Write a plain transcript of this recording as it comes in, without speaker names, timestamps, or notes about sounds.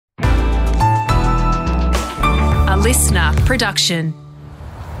listener production.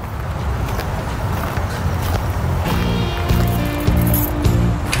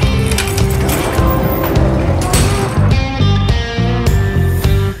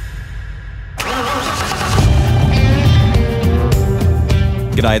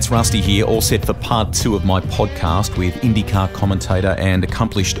 G'day, it's Rusty here, all set for part 2 of my podcast with IndyCar commentator and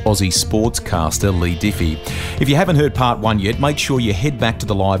accomplished Aussie sportscaster Leigh Diffey. If you haven't heard part 1 yet, make sure you head back to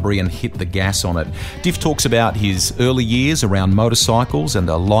the library and hit the gas on it. Diff talks about his early years around motorcycles and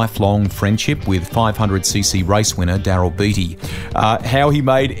a lifelong friendship with 500cc race winner Daryl Beattie. How he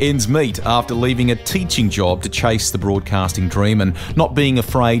made ends meet after leaving a teaching job to chase the broadcasting dream and not being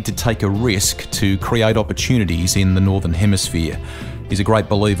afraid to take a risk to create opportunities in the Northern Hemisphere. He's a great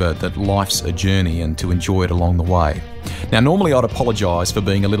believer that life's a journey and to enjoy it along the way. Now, normally I'd apologise for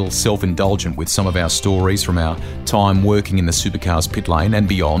being a little self-indulgent with some of our stories from our time working in the supercars pit lane and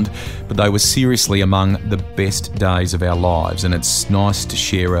beyond, but they were seriously among the best days of our lives, and it's nice to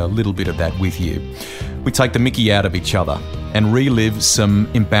share a little bit of that with you. We take the mickey out of each other and relive some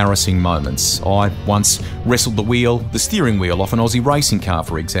embarrassing moments. I once wrestled the steering wheel off an Aussie racing car,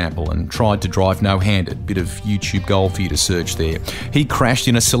 for example, and tried to drive no-handed. Bit of YouTube gold for you to search there. He crashed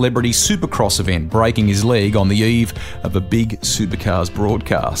in a celebrity supercross event, breaking his leg on the eve of a big supercars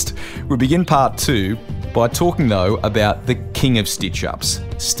broadcast. We begin part 2 by talking, though, about the king of stitch-ups,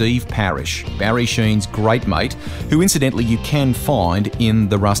 Steve Parrish, Barry Sheen's great mate, who incidentally you can find in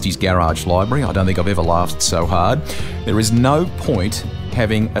the Rusty's Garage library. I don't think I've ever laughed so hard. There is no point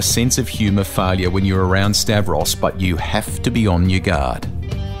having a sense of humour failure when you're around Stavros, but you have to be on your guard.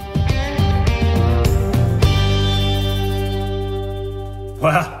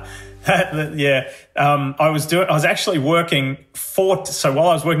 Wow. Yeah, I was actually working so while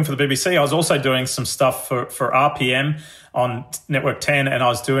I was working for the BBC, I was also doing some stuff for RPM on Network 10, and I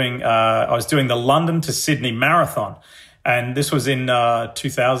was doing the London to Sydney Marathon, and this was in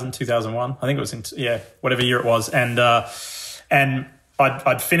 2000, 2001. I think it was whatever year it was, and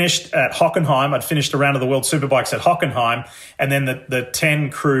I'd finished at Hockenheim. I'd finished a round of the World Superbikes at Hockenheim, and then the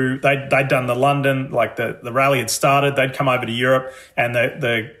 10 crew, they'd done the London, like the rally had started. They'd come over to Europe, and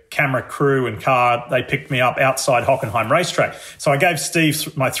the camera crew and car, they picked me up outside Hockenheim racetrack. So I gave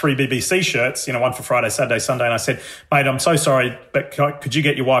Steve my 3 BBC shirts, one for Friday, Saturday, Sunday, and I said, mate, I'm so sorry, but could you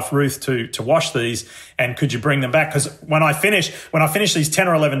get your wife Ruth to wash these, and could you bring them back? Because when I finish these 10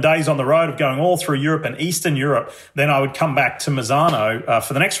 or 11 days on the road of going all through Europe and Eastern Europe, then I would come back to Misano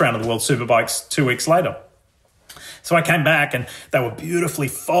for the next round of the World Superbikes 2 weeks later. So I came back and they were beautifully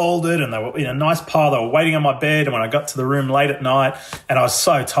folded and they were in a nice pile. They were waiting on my bed. And when I got to the room late at night, and I was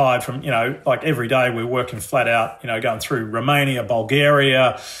so tired from, like every day we were working flat out, going through Romania,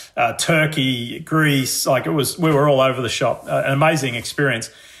 Bulgaria, Turkey, Greece. Like we were all over the shop. An amazing experience.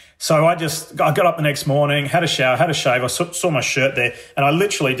 So I got up the next morning, had a shower, had a shave. I saw my shirt there, and I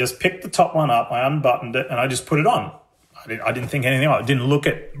literally just picked the top one up. I unbuttoned it and I just put it on. I didn't think anything of it. I didn't look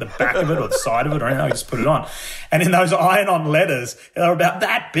at the back of it or the side of it or anything. I just put it on. And in those iron-on letters, they were about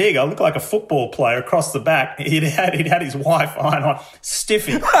that big. I looked like a football player across the back. He'd had his wife iron-on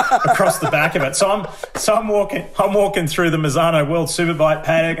stiffy across the back of it. So I'm walking through the Misano World Superbike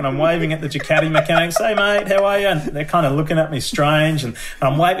paddock, and I'm waving at the Ducati mechanics. Hey, mate, how are you? And they're kind of looking at me strange, and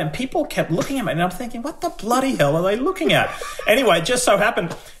I'm waving. And people kept looking at me, and I'm thinking, what the bloody hell are they looking at? Anyway, it just so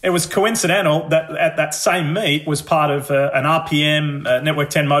happened it was coincidental that at that same meet was part of an RPM Network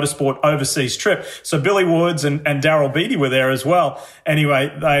 10 Motorsport overseas trip. So Billy Woods and Daryl Beattie were there as well.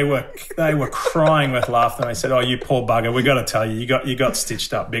 Anyway, they were crying with laughter. They said, "Oh, you poor bugger, we got to tell you, you got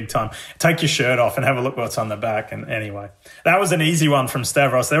stitched up big time. Take your shirt off and have a look what's on the back." And anyway, that was an easy one from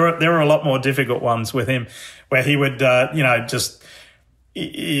Stavros. There were a lot more difficult ones with him, where he would just.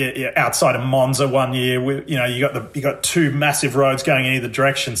 Outside of Monza one year, you got 2 massive roads going in either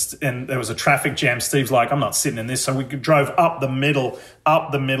directions, and there was a traffic jam. Steve's like, "I'm not sitting in this," so we drove up the middle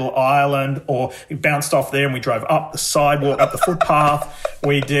island, or it bounced off there, and we drove up the sidewalk, up the footpath.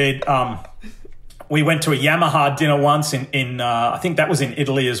 We did. We went to a Yamaha dinner once in I think that was in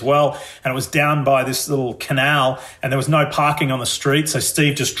Italy as well, and it was down by this little canal, and there was no parking on the street, so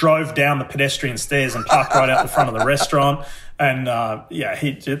Steve just drove down the pedestrian stairs and parked right out the front of the restaurant. And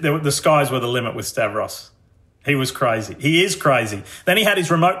the skies were the limit with Stavros. He was crazy. He is crazy. Then he had his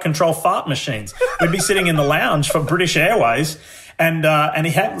remote control fart machines. We'd be sitting in the lounge for British Airways, and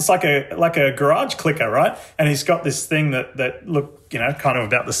he had it's like a garage clicker, right? And he's got this thing that looked kind of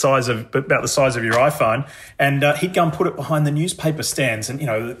about the size of your iPhone, and he'd go and put it behind the newspaper stands, and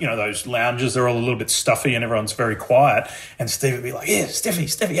those lounges are all a little bit stuffy and everyone's very quiet, and Steve would be like, "Yeah,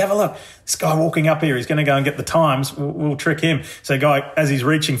 Steffi, have a look. This guy walking up here, he's going to go and get the Times. We'll trick him." So, guy, as he's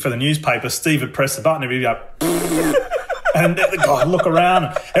reaching for the newspaper, Steve would press the button and he'd go. And the guy would look around,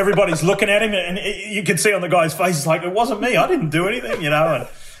 and everybody's looking at him, and you could see on the guy's face, it's like, it wasn't me, I didn't do anything, And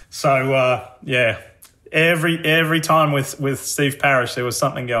so, every time with Steve Parrish, there was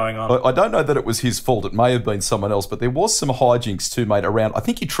something going on. I don't know that it was his fault. It may have been someone else, but there was some hijinks too, mate, around. I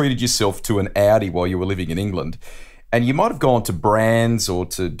think you treated yourself to an Audi while you were living in England, and you might have gone to Brands or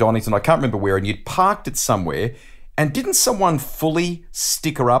to Donington, I can't remember where, and you'd parked it somewhere. And didn't someone fully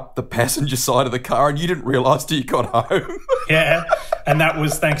sticker up the passenger side of the car and you didn't realise till you got home? Yeah, and that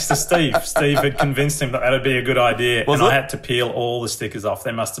was thanks to Steve. Steve had convinced him that that'd be a good idea. I had to peel all the stickers off.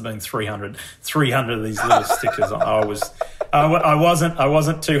 There must have been 300 of these little stickers. I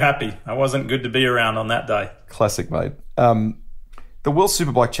wasn't too happy. I wasn't good to be around on that day. Classic, mate. The World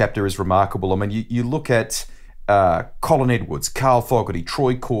Superbike chapter is remarkable. I mean, you look at Colin Edwards, Carl Fogarty,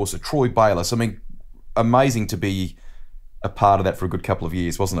 Troy Corser, Troy Bayliss. I mean, amazing to be a part of that for a good couple of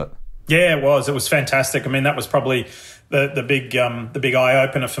years, wasn't it? Yeah, it was. It was fantastic. I mean, that was probably the big eye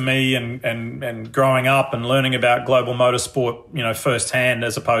opener for me, and growing up and learning about global motorsport, firsthand,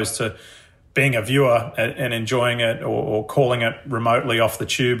 as opposed to being a viewer and enjoying it or calling it remotely off the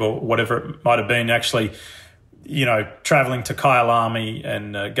tube or whatever it might have been. Actually, traveling to Kyalami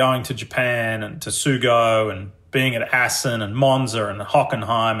and going to Japan and to Sugo and being at Assen and Monza and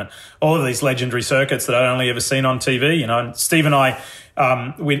Hockenheim and all of these legendary circuits that I'd only ever seen on TV, And Steve and I,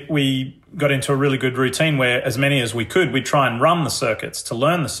 we got into a really good routine where, as many as we could, we'd try and run the circuits to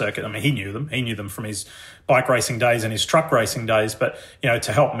learn the circuit. I mean, he knew them from his bike racing days and his truck racing days, but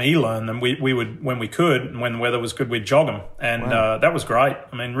to help me learn them, we would, when we could, and when the weather was good, we'd jog them, and wow. That was great.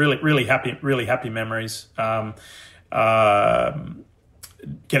 I mean, really happy memories.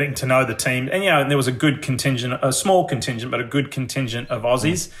 Getting to know the team, and and there was a good contingent, a small contingent, but a good contingent of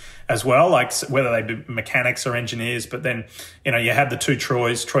Aussies as well, like whether they be mechanics or engineers. But then, you had the two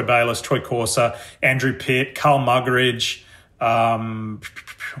Troys, Troy Bayliss, Troy Corser, Andrew Pitt, Carl Muggeridge. Chris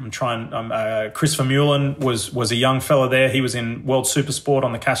Vermeulen was a young fella there. He was in World Supersport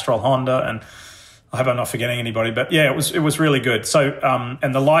on the Castrol Honda, and I hope I'm not forgetting anybody, but yeah, it was really good. So,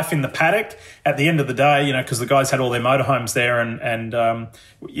 and the life in the paddock at the end of the day, because the guys had all their motorhomes there, and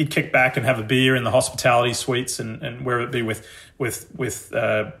you'd kick back and have a beer in the hospitality suites, and where it'd be with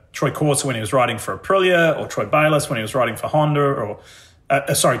Troy Corser when he was riding for Aprilia, or Troy Bayliss when he was riding for Honda, or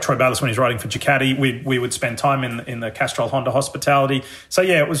Troy Bayliss when he was riding for Ducati. We would spend time in the Castrol Honda hospitality. So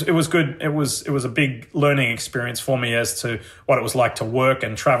yeah, it was good. It was a big learning experience for me as to what it was like to work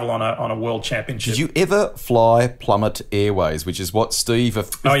and travel on a world championship. Did you ever fly Plummet Airways, which is what Steve?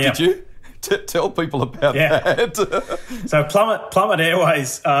 Oh yeah. Did you? Tell people about that. So Plummet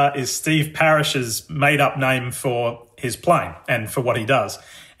Airways is Steve Parrish's made-up name for his plane and for what he does.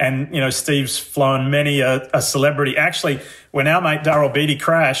 And, Steve's flown many a celebrity. Actually, when our mate Darryl Beattie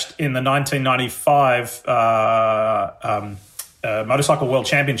crashed in the 1995 Motorcycle World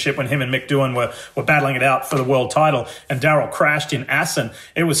Championship, when him and Mick Doohan were battling it out for the world title, and Darryl crashed in Assen,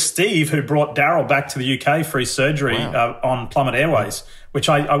 it was Steve who brought Darryl back to the UK for his surgery on Plummet Airways, which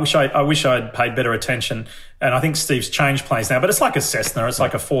I wish I'd paid better attention. And I think Steve's changed planes now, but it's like a Cessna. It's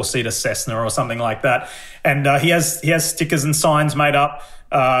like a 4-seater Cessna or something like that. And he has stickers and signs made up.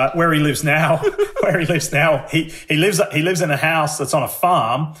 Where he lives now, he lives in a house that's on a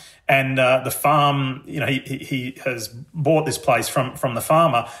farm, and the farm, he has bought this place from the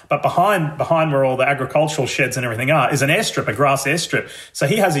farmer, but behind where all the agricultural sheds and everything are is an airstrip, a grass airstrip. So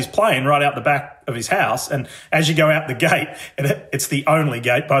he has his plane right out the back of his house, and as you go out the gate, and it's the only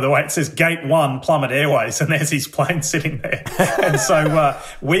gate, by the way, it says Gate 1 Plummet Airways, and there's his plane sitting there. And so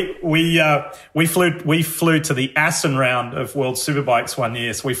we flew to the Assen round of World Superbikes one year.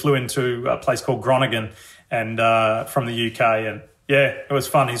 So we flew into a place called Groningen, and from the UK, and yeah, it was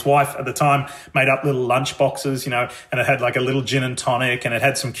fun. His wife at the time made up little lunch boxes, and it had like a little gin and tonic, and it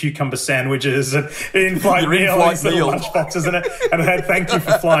had some cucumber sandwiches and in-flight meal, these little lunch boxes in it, and it had "Thank you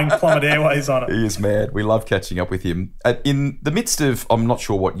for flying Plummet Airways" on it. He is mad. We love catching up with him. In the midst of, I'm not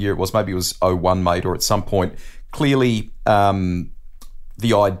sure what year it was, maybe it was 01, mate, or at some point, clearly the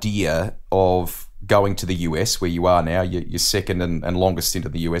idea of going to the US, where you are now, your second and longest stint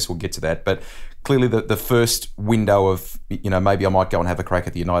in the US, we'll get to that, but clearly the first window of, maybe I might go and have a crack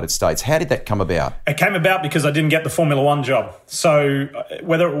at the United States. How did that come about? It came about because I didn't get the Formula One job. So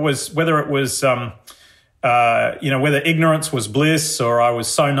whether it was whether ignorance was bliss or I was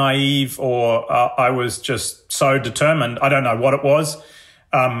so naive or I was just so determined. I don't know what it was.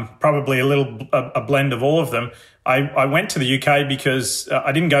 Probably a blend of all of them. I went to the UK because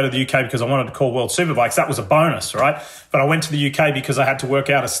I didn't go to the UK because I wanted to call World Superbikes. That was a bonus, right? But I went to the UK because I had to work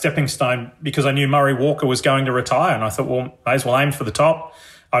out a stepping stone because I knew Murray Walker was going to retire. And I thought, well, may as well aim for the top.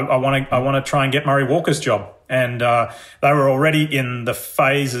 I want to try and get Murray Walker's job. And they were already in the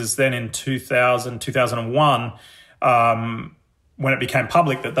phases then in 2001, when it became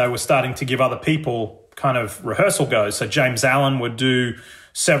public that they were starting to give other people kind of rehearsal goes. So James Allen would do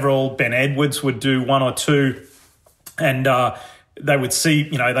several, Ben Edwards would do one or two, and they would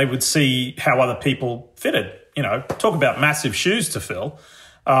see how other people fitted. Talk about massive shoes to fill.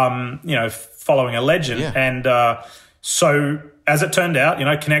 Following a legend, yeah. And so. As it turned out,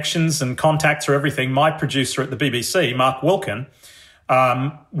 connections and contacts are everything. My producer at the BBC, Mark Wilkin,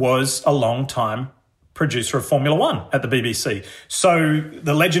 was a long-time producer of Formula One at the BBC. So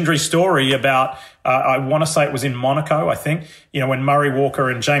the legendary story about, I want to say it was in Monaco, I think, when Murray Walker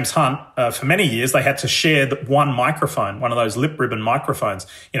and James Hunt, for many years, they had to share one microphone, one of those lip ribbon microphones.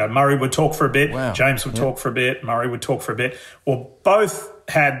 Murray would talk for a bit, wow. James would talk for a bit, Murray would talk for a bit. Well, both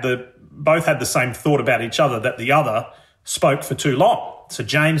had the same thought about each other, that the other spoke for too long. So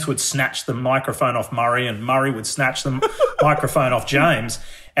James would snatch the microphone off Murray and Murray would snatch the microphone off James.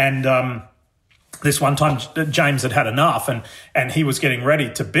 And this one time James had enough and he was getting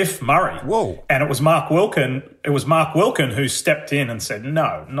ready to biff Murray. Whoa. And it was Mark Wilkin who stepped in and said,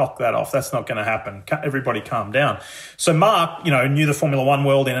 no, knock that off. That's not going to happen. Everybody calm down. So Mark, knew the Formula One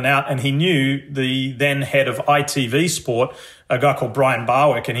world in and out, and he knew the then head of ITV Sport, a guy called Brian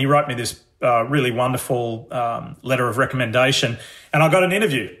Barwick, and he wrote me this really wonderful letter of recommendation, and I got an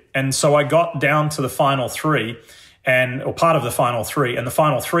interview. And so I got down to the final three, or part of the final three, and the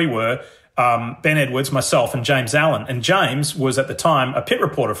final three were Ben Edwards, myself, and James Allen. And James was at the time a pit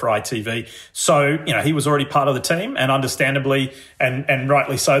reporter for ITV, so he was already part of the team, and understandably and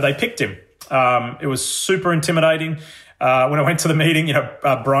rightly so, they picked him. It was super intimidating. When I went to the meeting,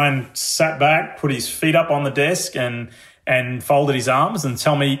 Brian sat back, put his feet up on the desk, and folded his arms and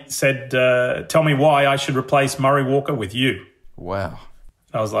tell me why I should replace Murray Walker with you. Wow.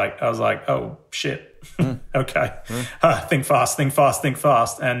 I was like, oh shit. Okay. Think fast. And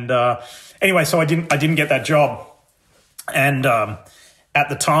anyway, so I didn't get that job. And at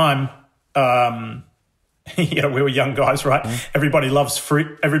the time, we were young guys, right? Everybody loves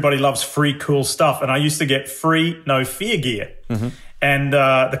free cool stuff. And I used to get free No Fear gear and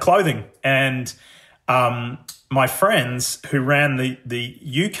the clothing. And my friends who ran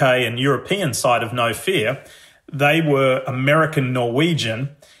the UK and European side of No Fear, they were American Norwegian,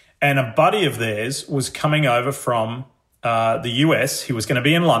 and a buddy of theirs was coming over from the US. He was going to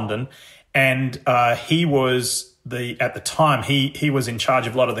be in London, and he was at the time he was in charge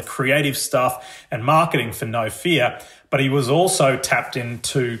of a lot of the creative stuff and marketing for No Fear, but he was also tapped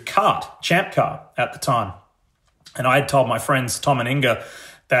into Champ Car at the time. And I had told my friends Tom and Inga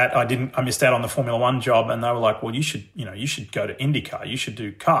that I missed out on the Formula One job, and they were like, well, you should go to IndyCar, you should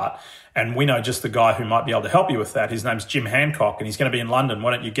do kart. And we know just the guy who might be able to help you with that. His name's Jim Hancock, and he's going to be in London.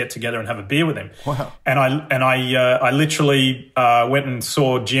 Why don't you get together and have a beer with him? Wow. And I literally went and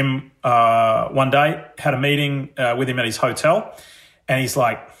saw Jim one day, had a meeting with him at his hotel, and he's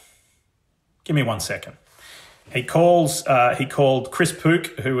like, give me 1 second. He called Chris Pook,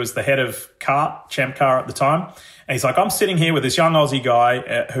 who was the head of Champ Car at the time. And he's like, I'm sitting here with this young Aussie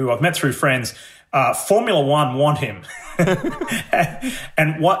guy who I've met through friends. Formula One want him.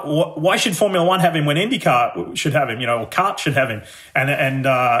 and why should Formula One have him when IndyCar should have him, or kart should have him?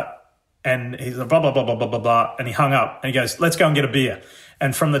 And he's like, blah, blah, blah, blah, blah, blah, blah. And he hung up and he goes, let's go and get a beer.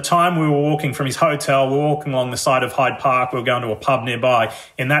 And from the time we were walking from his hotel, we were walking along the side of Hyde Park, we were going to a pub nearby.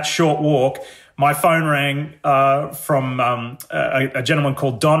 In that short walk, my phone rang from a gentleman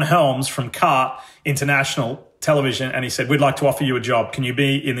called Don Helms from Kart International Television, and he said, we'd like to offer you a job. Can you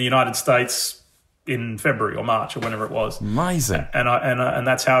be in the United States in February or March or whenever it was? Amazing. And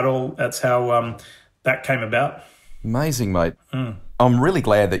that's how that came about. Amazing, mate. I'm really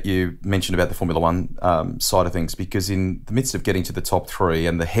glad that you mentioned about the Formula One side of things, because in the midst of getting to the top three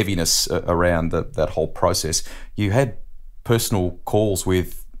and the heaviness around that whole process, you had personal calls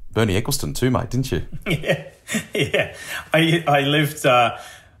with Bernie Ecclestone too, mate, didn't you? Yeah. I lived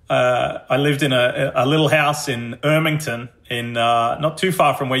in a little house in Ermington, in not too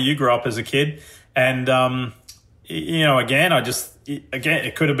far from where you grew up as a kid, and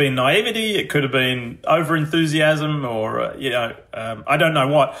it could have been naivety, it could have been over enthusiasm, or I don't know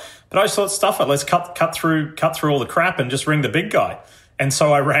what, but I just thought, stuff it, let's cut through all the crap and just ring the big guy. And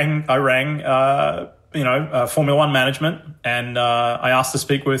so I rang Formula One management, and I asked to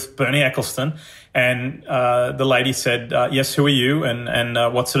speak with Bernie Ecclestone, and the lady said, yes, who are you,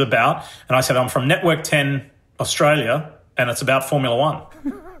 and what's it about? And I said, I'm from Network 10 Australia, and it's about Formula One.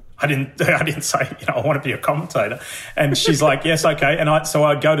 I didn't say, I want to be a commentator. And she's like, yes, okay. And so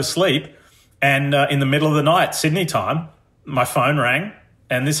I'd go to sleep, and in the middle of the night, Sydney time, my phone rang,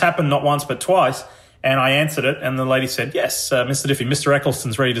 and this happened not once but twice. And I answered it, and the lady said, yes, Mr. Diffey, Mr.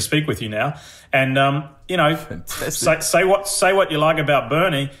 Ecclestone's ready to speak with you now. And, say what you like about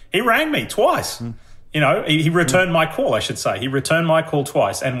Bernie. He rang me twice. He returned my call, I should say. He returned my call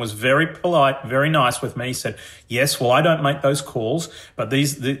twice and was very polite, very nice with me. He said, yes, well, I don't make those calls, but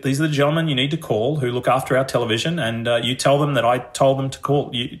these are the gentlemen you need to call who look after our television, and you tell them that I told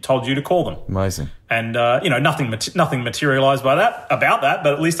you to call them. Amazing. And, nothing materialized about that,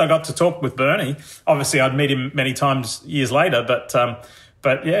 but at least I got to talk with Bernie. Obviously, I'd meet him many times years later,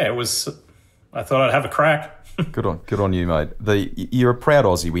 but yeah, I thought I'd have a crack. Good on you, mate. You're a proud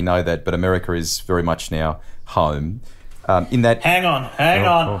Aussie, we know that, but America is very much now home. Hang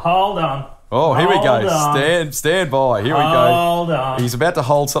on, hold on. Oh, here we go. Stand by. Here we go. Hold on. He's about to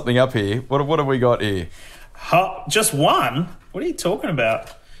hold something up here. What have we got here? Just one? What are you talking about?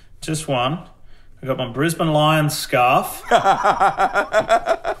 Just one. I got my Brisbane Lions scarf.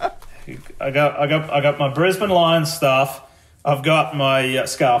 I got my Brisbane Lions scarf. I've got my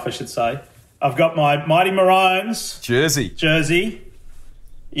scarf, I should say. I've got my Mighty Maroons jersey.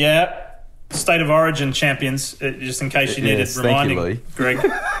 Yeah, State of Origin champions. Just in case you needed reminding, thank you, Greg.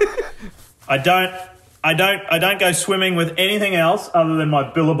 I don't go swimming with anything else other than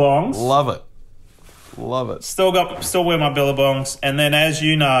my billabongs. Love it. Still wear my billabongs, and then, as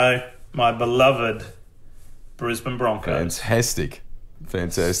you know, my beloved Brisbane Broncos. Fantastic.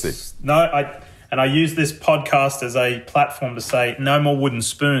 I use this podcast as a platform to say, no more wooden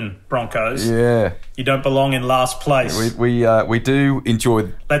spoon, Broncos. Yeah. You don't belong in last place. We do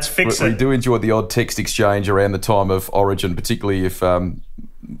enjoy... Let's fix it. We do enjoy the odd text exchange around the time of Origin, particularly if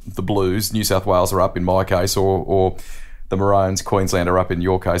the Blues, New South Wales, are up in my case, or the Maroons, Queensland, are up in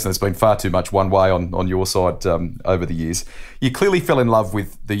your case. And it's been far too much one way on your side over the years. You clearly fell in love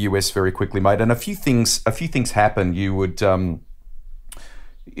with the US very quickly, mate. And a few things happened. You would...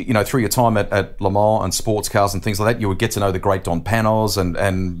 through your time at Le Mans and sports cars and things like that, you would get to know the great Don Panos and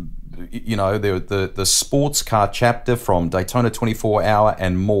the sports car chapter from Daytona 24 Hour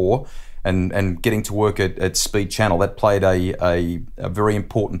and more, and getting to work at Speed Channel. That played a very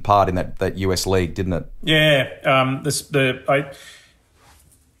important part in that US league, didn't it? Yeah.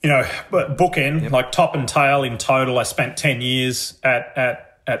 Bookend, yep. Like top and tail in total. I spent 10 years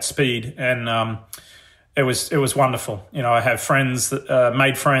at Speed, and it was wonderful. I have friends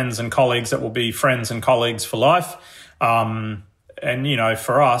made friends and colleagues that will be friends and colleagues for life. And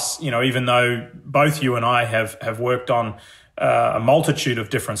for us, even though both you and I have worked on a multitude of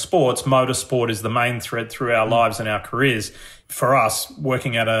different sports, motorsport is the main thread through our lives and our careers. For us,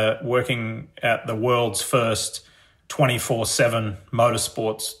 working at the world's first 24/7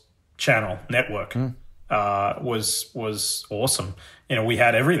 motorsports channel network was awesome. We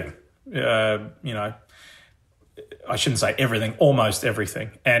had everything. I shouldn't say everything, almost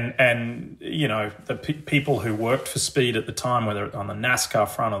everything. And the people who worked for Speed at the time, whether on the NASCAR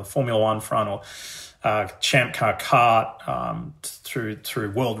front or the Formula One front or Champ Car Kart,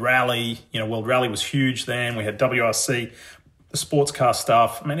 through World Rally. World Rally was huge then. We had WRC, the sports car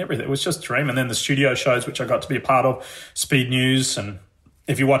stuff. I mean, everything. It was just a dream. And then the studio shows, which I got to be a part of, Speed News. And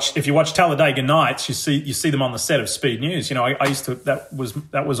if you watch Talladega Nights, you see them on the set of Speed News. I used to, that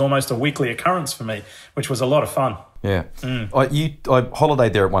was almost a weekly occurrence for me, which was a lot of fun. Yeah. I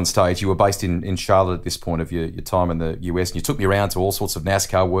holidayed there at one stage. You were based in Charlotte at this point of your time in the US, and you took me around to all sorts of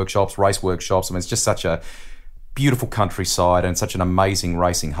NASCAR workshops, race workshops. I mean, it's just such a beautiful countryside and such an amazing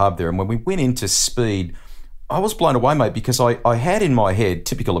racing hub there. And when we went into Speed, I was blown away, mate, because I had in my head,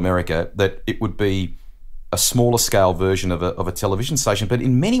 typical America, that it would be a smaller scale version of a television station. But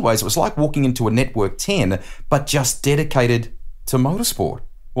in many ways, it was like walking into a Network 10, but just dedicated to motorsport,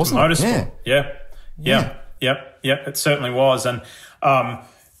 wasn't it? Motorsport, yeah. Yep, it certainly was. And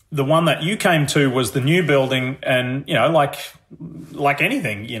the one that you came to was the new building, and like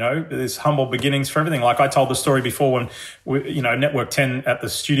anything, there's humble beginnings for everything. Like I told the story before when Network 10 at the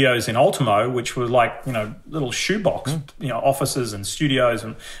studios in Ultimo, which was like little shoebox, offices and studios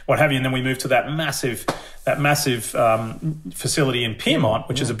and what have you. And then we moved to that massive facility in Piermont,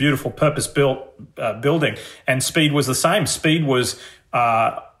 which is a beautiful purpose-built building. And Speed was the same. Speed was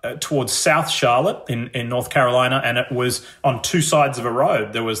towards South Charlotte in North Carolina, and it was on two sides of a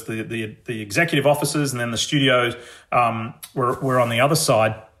road. There was the executive offices, and then the studios were on the other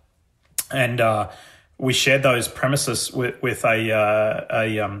side. And we shared those premises with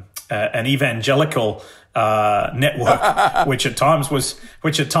an evangelical network, which at times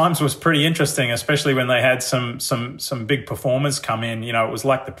was pretty interesting, especially when they had some big performers come in. You know, it was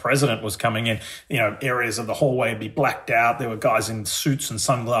like the president was coming in. You know, areas of the hallway would be blacked out. There were guys in suits and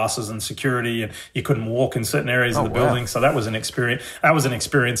sunglasses and security, and you couldn't walk in certain areas of the building. So that was an experience. That was an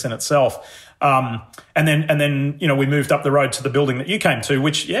experience in itself. And then you know, we moved up the road to the building that you came to,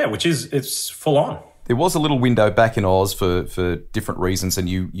 which it's full on. There was a little window back in Oz for different reasons, and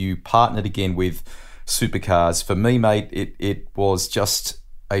you partnered again with Supercars. For me, mate, it was just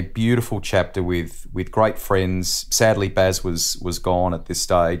a beautiful chapter with great friends. Sadly, Baz was gone at this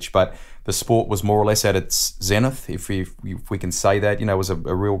stage, but the sport was more or less at its zenith, if we can say that. You know, it was a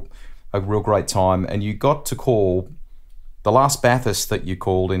real great time, and you got to call the last Bathurst that you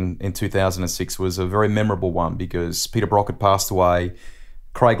called in 2006 was a very memorable one because Peter Brock had passed away.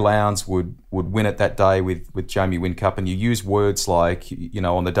 Craig Lowndes would win it that day with Jamie Whincup, and you used words like, you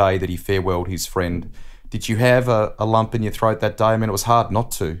know, on the day that he farewelled his friend. Did you have a lump in your throat that day? I mean, it was hard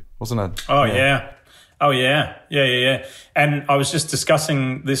not to, wasn't it? Oh, yeah. And I was just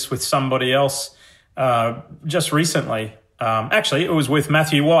discussing this with somebody else just recently. Actually, it was with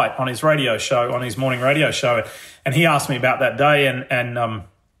Matthew White on his radio show, on his morning radio show, and he asked me about that day, and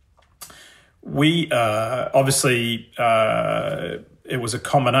we obviously... it was a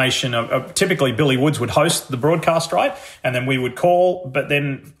combination of typically Billy Woods would host the broadcast, right? And then we would call, but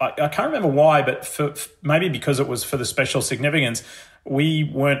then I can't remember why, but maybe because it was for the special significance, we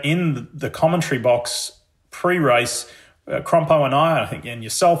weren't in the commentary box pre-race. Crompo and I think, and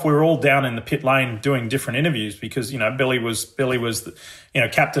yourself, we were all down in the pit lane doing different interviews because, you know, Billy was the, you know,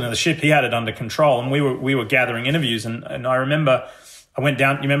 captain of the ship. He had it under control, and we were gathering interviews. And I remember I went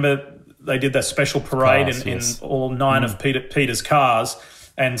down. You remember they did that special parade in all 9 of Peter's cars.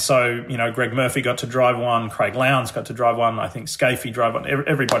 And so, you know, Greg Murphy got to drive one, Craig Lowndes got to drive one, I think Scafie drove one,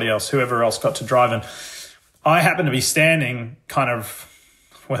 everybody else, whoever else got to drive. And I happened to be standing kind of,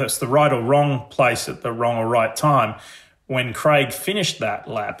 whether it's the right or wrong place at the wrong or right time, when Craig finished that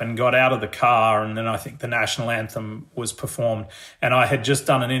lap and got out of the car, and then I think the national anthem was performed. And I had just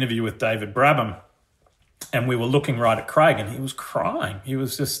done an interview with David Brabham, and we were looking right at Craig, and he was crying. He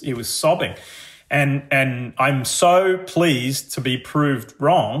was sobbing. And I'm so pleased to be proved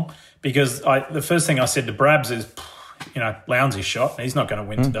wrong because the first thing I said to Brabs is, you know, Lowndes' shot. He's not going to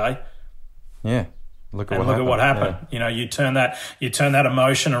win today. Yeah. Look at what happened. Yeah. You know, you turn that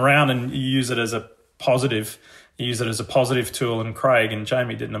emotion around and you use it as a positive. You use it as a positive tool. And Craig and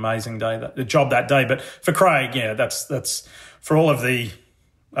Jamie did an amazing job that day. But for Craig, yeah, that's for all of the.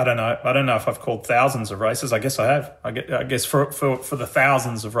 I don't know if I've called thousands of races. I guess I have. I guess for the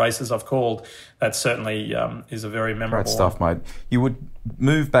thousands of races I've called, that certainly is a very memorable. Great stuff, mate. You would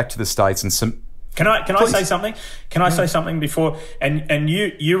move back to the States and some. Can I say something? Can I say something before? And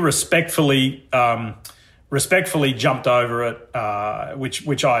you respectfully jumped over it,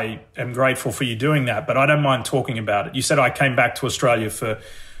 which I am grateful for you doing that. But I don't mind talking about it. You said I came back to Australia for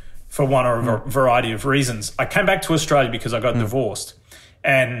one or a variety of reasons. I came back to Australia because I got divorced.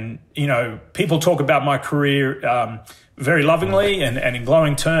 And, you know, people talk about my career very lovingly and in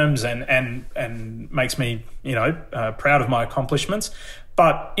glowing terms and makes me, you know, proud of my accomplishments.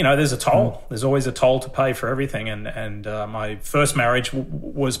 But, you know, there's a toll. There's always a toll to pay for everything. And my first marriage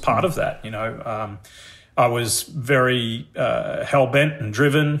was part of that. You know, I was very hell-bent and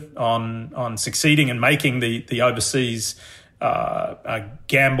driven on succeeding and making the overseas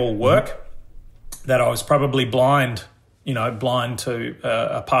gamble work, that I was probably blind to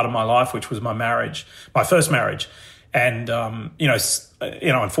a part of my life, which was my marriage, my first marriage. And,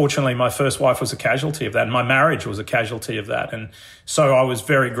 unfortunately, my first wife was a casualty of that, and my marriage was a casualty of that. And so I was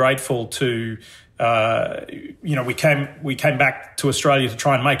very grateful to, we came back to Australia to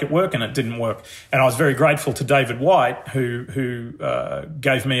try and make it work, and it didn't work. And I was very grateful to David White, who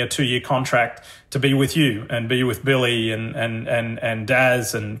gave me a 2-year contract to be with you and be with Billy and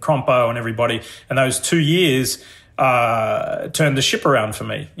Daz and Crompo and everybody. And those 2 years turned the ship around for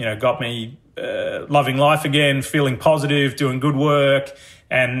me, you know, got me loving life again, feeling positive, doing good work.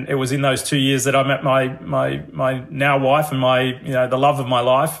 And it was in those 2 years that I met my now wife and the love of my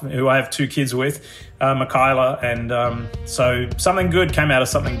life, who I have 2 kids with, Michaela. And so something good came out of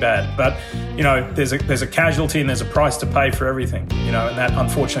something bad. But, you know, there's a casualty and there's a price to pay for everything, you know, and that,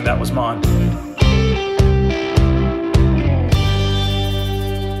 unfortunately, that was mine.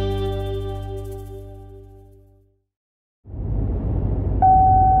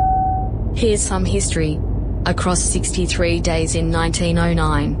 Here's some history. Across 63 days in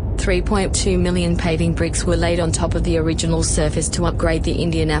 1909, 3.2 million paving bricks were laid on top of the original surface to upgrade the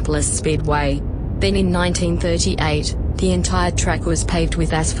Indianapolis Speedway. Then in 1938, the entire track was paved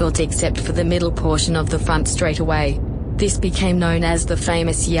with asphalt except for the middle portion of the front straightaway. This became known as the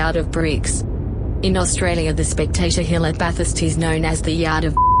famous Yard of Bricks. In Australia, the Spectator Hill at Bathurst is known as the Yard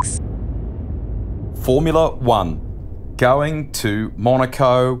of Bricks. Formula One. Going to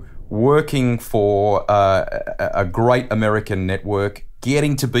Monaco, working for a great American network,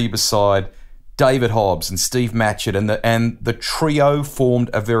 getting to be beside David Hobbs and Steve Matchett, and the trio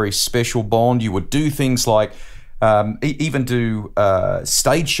formed a very special bond. You would do things like even do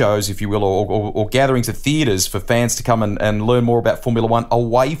stage shows, if you will, or gatherings at theatres for fans to come and learn more about Formula One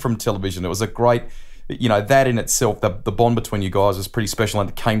away from television. It was a great, that in itself, the bond between you guys was pretty special, and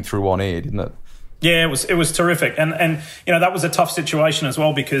it came through on air, didn't it? Yeah, it was terrific, and that was a tough situation as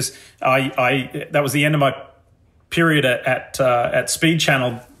well, because I that was the end of my period at Speed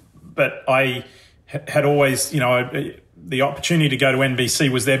Channel, but I had always, the opportunity to go to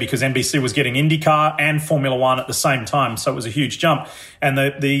NBC was there because NBC was getting IndyCar and Formula One at the same time, so it was a huge jump. And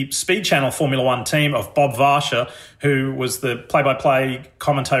the Speed Channel Formula One team of Bob Varsha, who was the play-by-play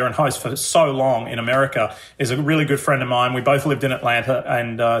commentator and host for so long in America, is a really good friend of mine. We both lived in Atlanta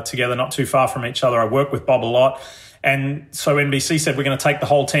and together, not too far from each other. I worked with Bob a lot. And so NBC said, we're going to take the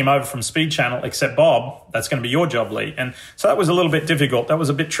whole team over from Speed Channel except Bob. That's going to be your job, Leigh. And so that was a little bit difficult. That was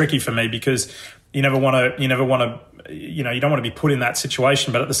a bit tricky for me, because you don't want to be put in that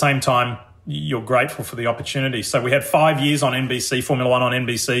situation, but at the same time, you're grateful for the opportunity. So we had 5 years on NBC, Formula One on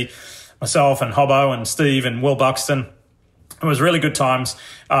NBC, myself and Hobbo and Steve and Will Buxton. It was really good times.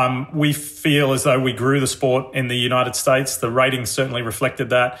 We feel as though we grew the sport in the United States. The ratings certainly reflected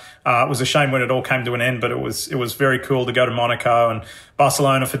that. It was a shame when it all came to an end, but it was very cool to go to Monaco and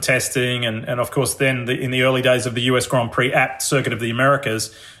Barcelona for testing. And of course, then in the early days of the US Grand Prix at Circuit of the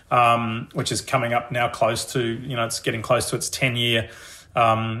Americas, which is coming up now close to, it's getting close to its 10-year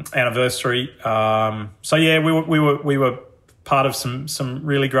anniversary. So yeah, we were part of some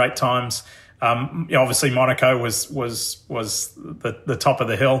really great times. Obviously Monaco was the top of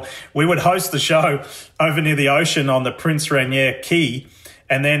the hill. We would host the show over near the ocean on the Prince Rainier Quay,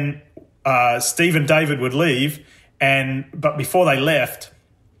 and then Steve and David would leave, but before they left,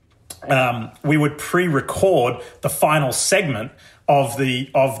 we would pre-record the final segment of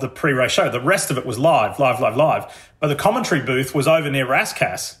the pre-race show. The rest of it was live. But the commentary booth was over near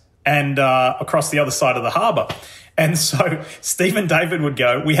Rascasse and across the other side of the harbour. And so Steve and David would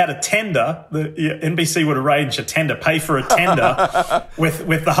go. We had a tender. The NBC would arrange a tender, pay for a tender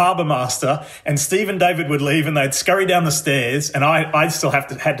with the harbour master. And Steve and David would leave, and they'd scurry down the stairs. And I still had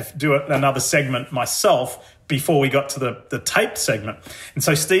to do another segment myself before we got to the taped segment. And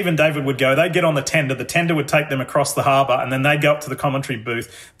so Steve and David would go. They'd get on the tender. The tender would take them across the harbour, and then they'd go up to the commentary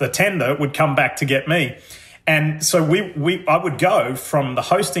booth. The tender would come back to get me. And so I would go from the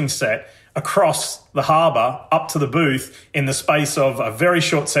hosting set across the harbour up to the booth in the space of a very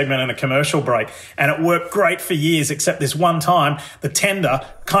short segment and a commercial break. And it worked great for years, except this one time the tender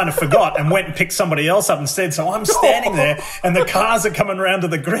kind of forgot and went and picked somebody else up instead. So I'm standing there and the cars are coming around to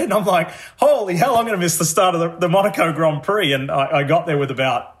the grid, and I'm like, holy hell, I'm going to miss the start of the Monaco Grand Prix. And I got there with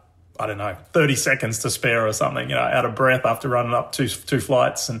about, 30 seconds to spare or something, out of breath after running up two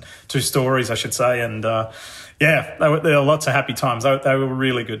flights and two stories, I should say. And yeah, there were lots of happy times. They were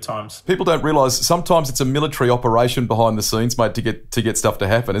really good times. People don't realise sometimes it's a military operation behind the scenes, mate, to get stuff to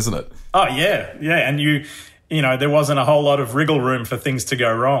happen, isn't it? Oh yeah, and there wasn't a whole lot of wriggle room for things to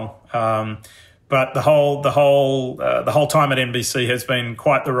go wrong. But the whole time at NBC has been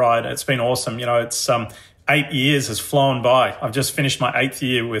quite the ride. It's been awesome. It's 8 years has flown by. I've just finished my 8th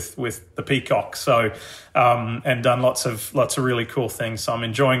year with the Peacock, so and done lots of really cool things. So I'm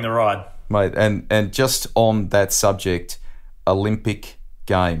enjoying the ride. Mate, and just on that subject, Olympic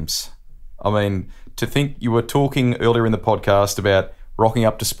Games. I mean, to think you were talking earlier in the podcast about rocking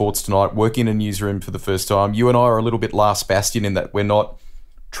up to Sports Tonight, working in a newsroom for the first time. You and I are a little bit last bastion in that we're not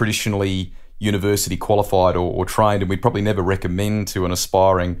traditionally university qualified or trained, and we'd probably never recommend to an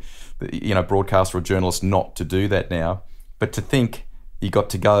aspiring, broadcaster or journalist not to do that now. But to think you got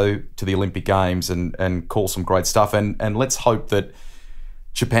to go to the Olympic Games and call some great stuff, and let's hope that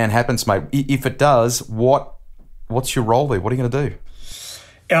Japan happens, mate. If it does, what's your role there? What are you going to do?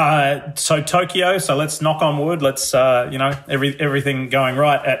 So Tokyo. So let's knock on wood. Let's everything going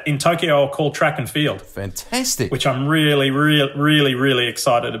right in Tokyo. I'll call track and field. Fantastic. Which I'm really, really, really, really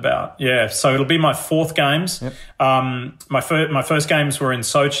excited about. Yeah. So it'll be my 4th games. Yep. My first games were in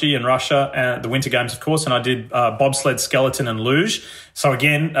Sochi in Russia, the Winter Games, of course, and I did bobsled, skeleton, and luge. So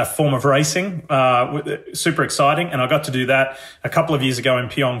again, a form of racing, super exciting. And I got to do that a couple of years ago in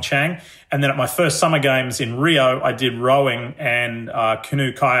Pyeongchang. And then at my first Summer Games in Rio, I did rowing and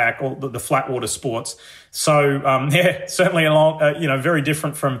canoe kayak, all the flat water sports. So certainly very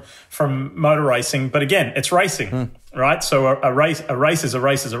different from motor racing. But again, it's racing, right? So a race is a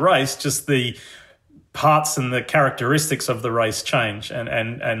race is a race. Just the parts and the characteristics of the race change,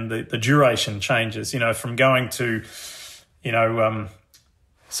 and the duration changes. From going to,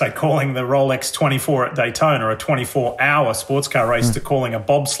 say calling the Rolex 24 at Daytona a 24-hour sports car race to calling a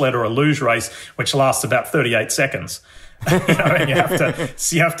bobsled or a luge race, which lasts about 38 seconds. And you have to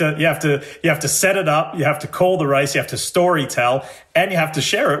set it up, you have to call the race, you have to story tell, and you have to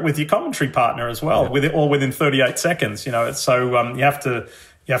share it with your commentary partner as well, all within 38 seconds. You have to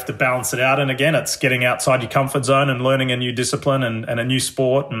balance it out. And again, it's getting outside your comfort zone and learning a new discipline and a new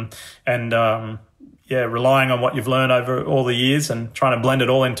sport, and relying on what you've learned over all the years and trying to blend it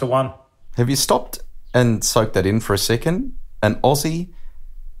all into one. Have you stopped and soaked that in for a second? An Aussie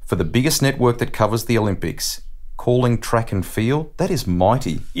for the biggest network that covers the Olympics, calling track and field, that is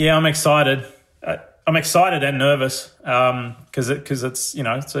mighty. Yeah, I'm excited. I'm excited and nervous because it's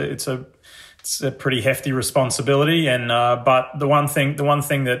a pretty hefty responsibility. And but the one thing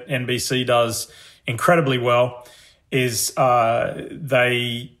that NBC does incredibly well is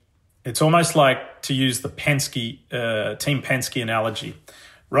it's almost like, to use the Team Penske analogy.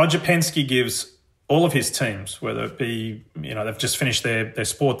 Roger Penske gives all of his teams, whether it be, they've just finished their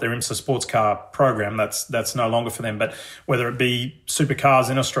sport, their IMSA sports car program, that's no longer for them, but whether it be supercars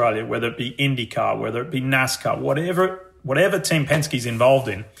in Australia, whether it be IndyCar, whether it be NASCAR, whatever Team Penske's involved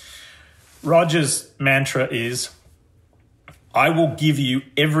in, Roger's mantra is, I will give you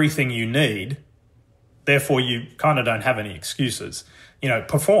everything you need, therefore you kind of don't have any excuses.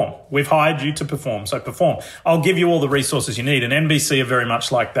 Perform. We've hired you to perform, so perform. I'll give you all the resources you need. And NBC are very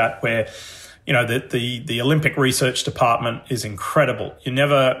much like that, where, the Olympic research department is incredible. You're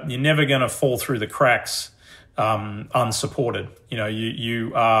never going to fall through the cracks unsupported.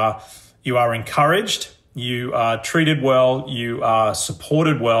 You are encouraged. You are treated well. You are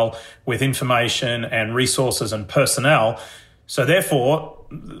supported well with information and resources and personnel. So therefore,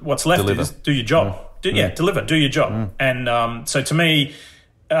 what's left is do your job. Deliver, do your job. And so to me,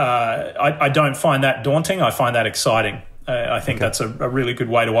 I don't find that daunting. I find that exciting. I think that's a really good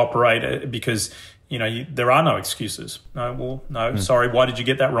way to operate, because, there are no excuses. Sorry, why did you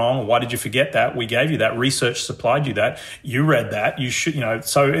get that wrong? Or why did you forget that? We gave you that. Research supplied you that. You read that. You should,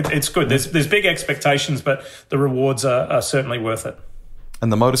 so it's good. There's big expectations, but the rewards are certainly worth it.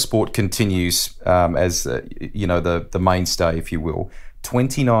 And the motorsport continues as, the mainstay, if you will.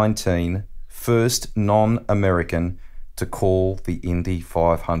 2019... first non-American to call the Indy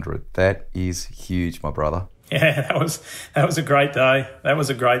 500. That is huge, my brother. Yeah, that was a great day. That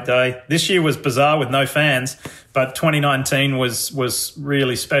was a great day. This year was bizarre with no fans, but 2019 was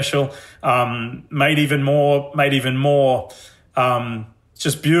really special. Made even more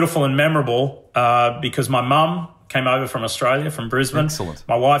just beautiful and memorable because my mum came over from Australia, from Brisbane. Excellent.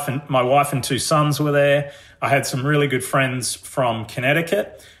 My wife and two sons were there. I had some really good friends from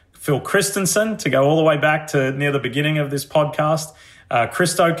Connecticut. Phil Christensen, to go all the way back to near the beginning of this podcast.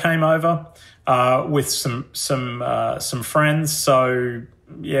 Christo came over with some friends. So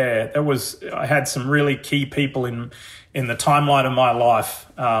yeah, I had some really key people in the timeline of my life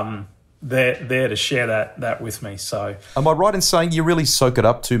there to share that with me. So am I right in saying you really soak it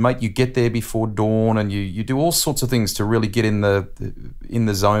up too, mate? You get there before dawn and you do all sorts of things to really get in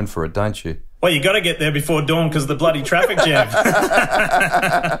the zone for it, don't you? Well, you got to get there before dawn because of the bloody traffic jam.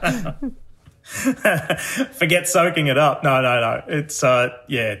 Forget soaking it up. No. It's to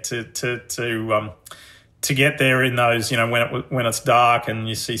get there in those, when it's dark and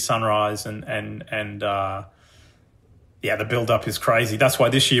you see sunrise and the build up is crazy. That's why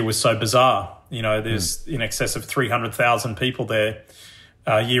this year was so bizarre. There's in excess of 300,000 people there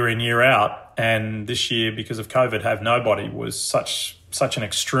year in, year out, and this year, because of COVID, have nobody was such an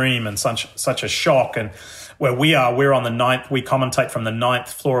extreme and such a shock. And where we're on the 9th, we commentate from the 9th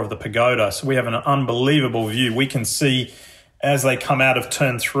floor of the pagoda. So we have an unbelievable view. We can see as they come out of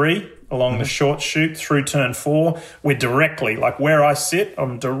turn 3 along the short chute through turn 4, we're directly, like where I sit,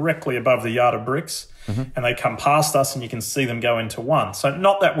 I'm directly above the yard of bricks. And they come past us and you can see them go into 1. So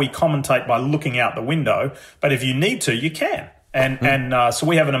not that we commentate by looking out the window, but if you need to, you can. And so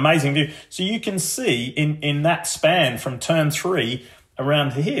we have an amazing view. So you can see in that span from turn 3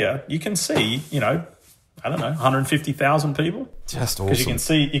 around here, you can see, 150,000 people. Just awesome. Because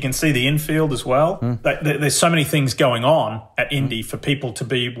you can see the infield as well. There's so many things going on at Indy for people to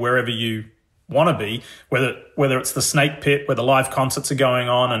be wherever you want to be, whether it's the Snake Pit where the live concerts are going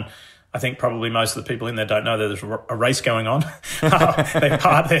on, and I think probably most of the people in there don't know there's a race going on. They're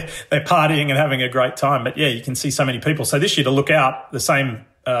partying and having a great time. But yeah, you can see so many people. So this year, to look out the same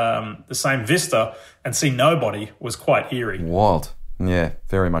vista and see nobody was quite eerie. Wild. Yeah,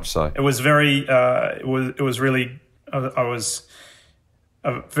 very much so. It was very, it was really, I was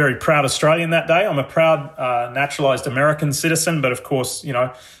a very proud Australian that day. I'm a proud naturalised American citizen, but of course,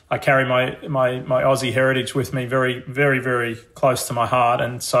 I carry my Aussie heritage with me very, very, very close to my heart.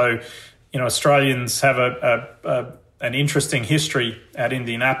 And so, Australians have an interesting history at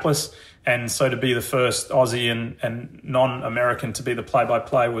Indianapolis. And so to be the first Aussie and non-American to be the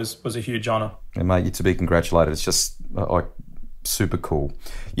play-by-play was a huge honour. And mate, you're to be congratulated. It's just super cool.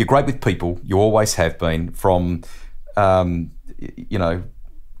 You're great with people. You always have been. From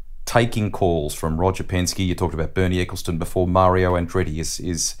taking calls from Roger Penske. You talked about Bernie Ecclestone before. Mario Andretti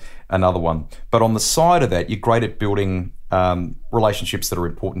is another one. But on the side of that, you're great at building relationships that are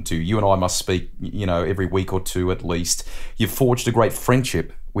important to you. You and I must speak, every week or two at least. You've forged a great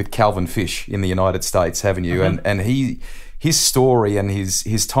friendship with Calvin Fish in the United States, haven't you? Mm-hmm. And his story and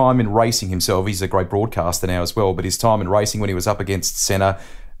his time in racing himself, he's a great broadcaster now as well, but his time in racing when he was up against Senna,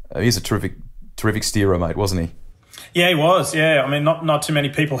 he's a terrific steerer, mate, wasn't he? Yeah, he was. Yeah, I mean, not too many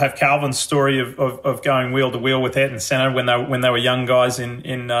people have Calvin's story of going wheel to wheel with Ayrton Senna when they were young guys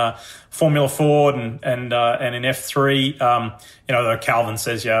in Formula Ford and in F3. Though Calvin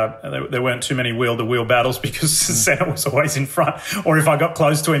says, there weren't too many wheel to wheel battles because Senna was always in front, or if I got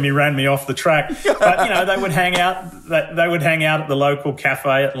close to him, he ran me off the track. But they would hang out. They would hang out at the local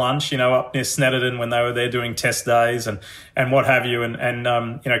cafe at lunch, up near Snetterton when they were there doing test days and what have you.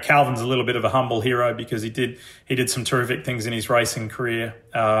 And Calvin's a little bit of a humble hero because he did some terrific things in his racing career.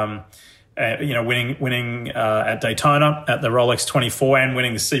 Winning at Daytona at the Rolex 24 and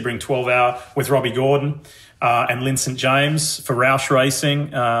winning the Sebring 12-hour with Robbie Gordon and Lynn St. James for Roush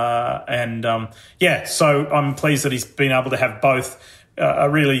Racing. So I'm pleased that he's been able to have both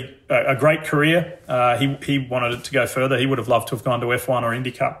a great career. He wanted it to go further. He would have loved to have gone to F1 or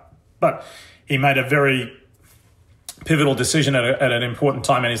IndyCar, but he made a very pivotal decision at an important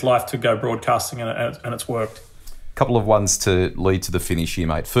time in his life to go broadcasting, and it's worked. Couple of ones to lead to the finish here,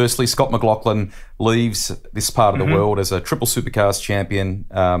 mate. Firstly, Scott McLaughlin leaves this part of the world as a triple supercars champion.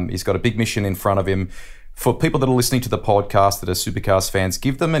 He's got a big mission in front of him. For people that are listening to the podcast that are supercars fans,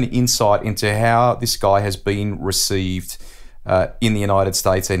 give them an insight into how this guy has been received in the United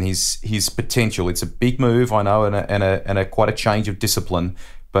States and his potential. It's a big move, I know, and a quite a change of discipline.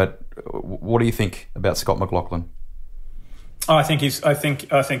 But what do you think about Scott McLaughlin? I think he's going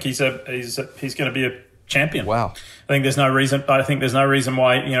to be a champion. Wow. I think there's no reason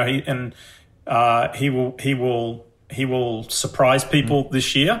why he will surprise people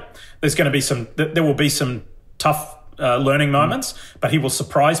this year. There will be some tough learning moments, but he will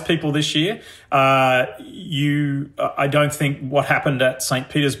surprise people this year. I don't think what happened at St.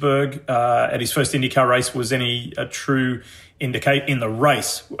 Petersburg at his first IndyCar race was a true indication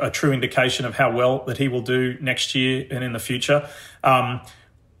of how well that he will do next year and in the future.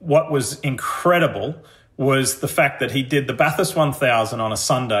 What was incredible was the fact that he did the Bathurst 1000 on a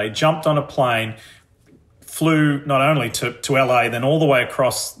Sunday, jumped on a plane, flew not only to LA, then all the way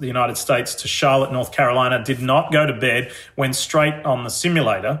across the United States to Charlotte, North Carolina, did not go to bed, went straight on the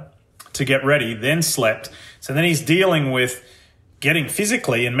simulator to get ready, then slept. So then he's dealing with getting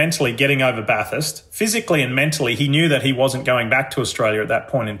physically and mentally getting over Bathurst. Physically and mentally, he knew that he wasn't going back to Australia at that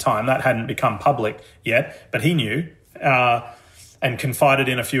point in time. That hadn't become public yet, but he knew and confided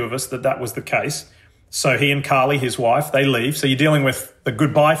in a few of us that was the case. So he and Carly, his wife, they leave. So you're dealing with the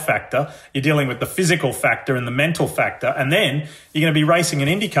goodbye factor, you're dealing with the physical factor and the mental factor, and then you're going to be racing an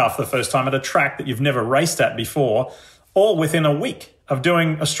IndyCar for the first time at a track that you've never raced at before, all within a week of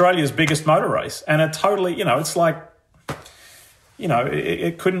doing Australia's biggest motor race. And it totally, it's like,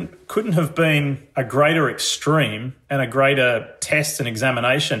 it couldn't have been a greater extreme and a greater test and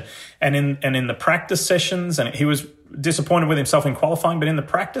examination. And in the practice sessions, and he was disappointed with himself in qualifying, but in the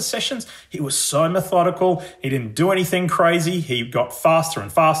practice sessions, he was so methodical. He didn't do anything crazy. He got faster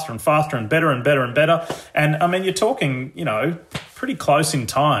and faster and faster and better and better and better. And I mean, you're talking, pretty close in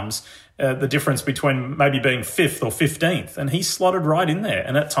times, the difference between maybe being 5th or 15th. And he slotted right in there.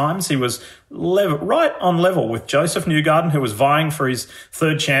 And at times he was right on level with Joseph Newgarden, who was vying for his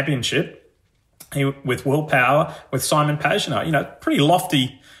 3rd championship, with Will Power, with Simon Pagenaud, pretty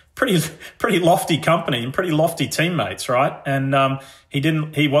lofty company and pretty lofty teammates, right? And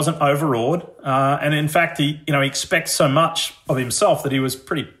he wasn't overawed, and in fact, he expects so much of himself that he was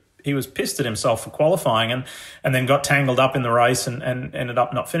pissed at himself for qualifying and then got tangled up in the race and ended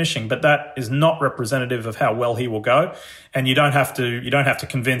up not finishing. But that is not representative of how well he will go, and you don't have to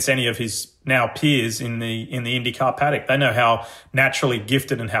convince any of his now peers in the IndyCar paddock. They know how naturally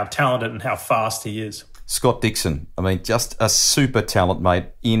gifted and how talented and how fast he is. Scott Dixon. I mean, just a super talent, mate,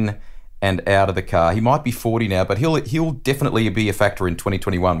 in and out of the car. He might be 40 now, but he'll definitely be a factor in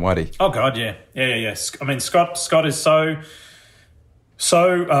 2021, won't he? Oh God, yeah. I mean, Scott is so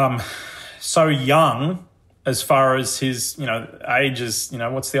young as far as his, age is,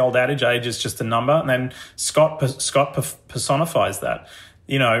 what's the old adage? Age is just a number. And then Scott personifies that,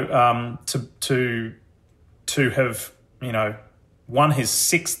 to have, won his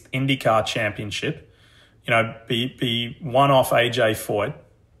 6th IndyCar championship, be one off AJ Foyt.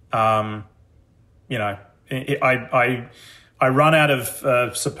 I run out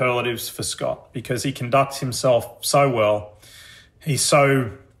of superlatives for Scott because he conducts himself so well. He's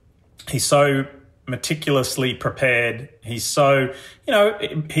so meticulously prepared. He's so,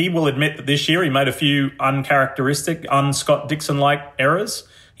 he will admit that this year he made a few uncharacteristic, un-Scott Dixon-like errors.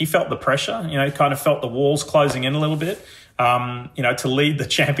 He felt the pressure, he kind of felt the walls closing in a little bit. To lead the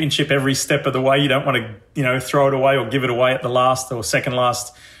championship every step of the way, you don't want to, throw it away or give it away at the last or second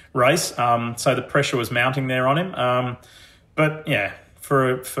last race. So the pressure was mounting there on him. But yeah,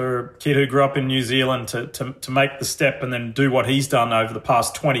 for a kid who grew up in New Zealand to make the step and then do what he's done over the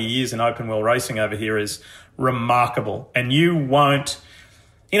past 20 years in open wheel racing over here is remarkable. And you won't,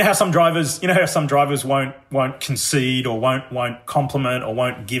 how some drivers won't concede or won't compliment or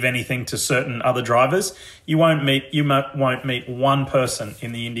won't give anything to certain other drivers. You won't meet one person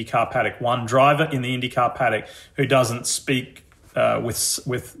in the IndyCar paddock, one driver in the IndyCar paddock who doesn't speak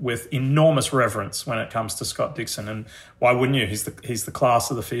with enormous reverence when it comes to Scott Dixon. And why wouldn't you? He's the class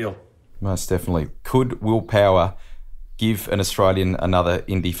of the field. Most definitely. Could willpower give an Australian another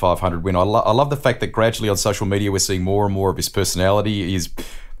Indy 500 win? I love the fact that gradually on social media we're seeing more and more of his personality.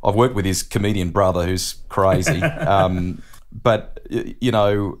 I've worked with his comedian brother who's crazy, but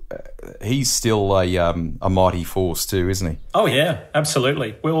he's still a mighty force too, isn't he? Oh yeah,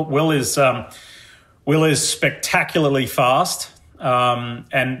 absolutely. Will is spectacularly fast.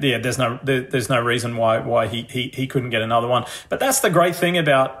 And yeah, there's no reason why he couldn't get another one. But that's the great thing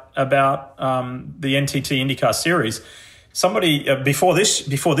about the NTT IndyCar series. Somebody before this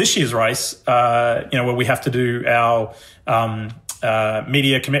year's race, where we have to do our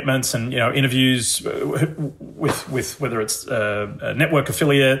media commitments and interviews with whether it's network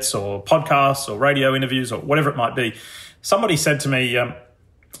affiliates or podcasts or radio interviews or whatever it might be. Somebody said to me,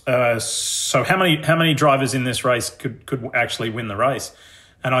 so how many drivers in this race could actually win the race?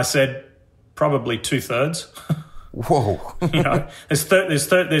 And I said, probably 2/3. Whoa. There's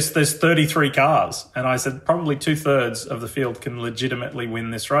 33 cars. And I said, probably 2/3 of the field can legitimately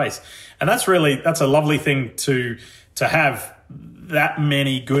win this race. And that's a lovely thing to have that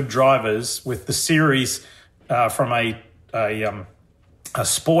many good drivers with the series, from a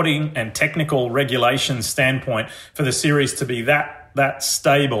sporting and technical regulation standpoint, for the series to be that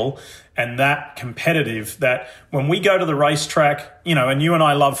stable and that competitive, that when we go to the racetrack, and you and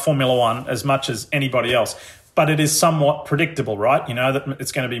I love Formula One as much as anybody else, but it is somewhat predictable, right? That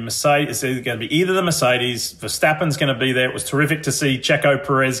it's going to be Mercedes. It's going to be either the Mercedes, Verstappen's going to be there. It was terrific to see Checo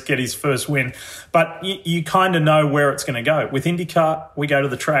Perez get his first win, but you kind of know where it's going to go. With IndyCar, we go to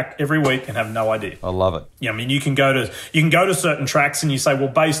the track every week and have no idea. I love it. Yeah, I mean, you can go to certain tracks and you say, well,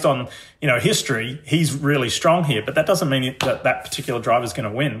 based on history, he's really strong here, but that doesn't mean that particular driver is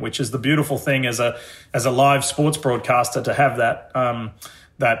going to win, which is the beautiful thing as a live sports broadcaster, to have that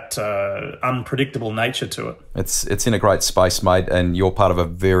unpredictable nature to it. It's in a great space, mate, and you're part of a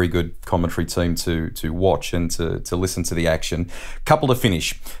very good commentary team to watch and to listen to the action. Couple to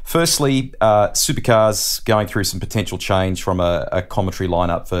finish. Firstly, supercars going through some potential change from a commentary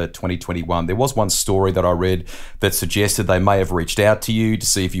lineup for 2021. There was one story that I read that suggested they may have reached out to you to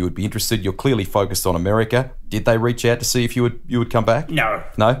see if you would be interested. You're clearly focused on America. Did they reach out to see if you would come back? No.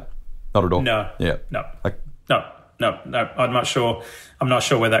 No? Not at all? No. Yeah. No. No, I'm not sure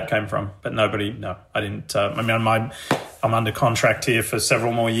where that came from, but nobody. No, I didn't. I'm under contract here for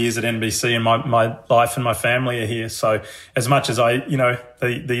several more years at NBC, and my life and my family are here. So as much as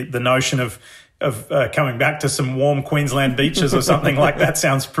the notion of coming back to some warm Queensland beaches or something like that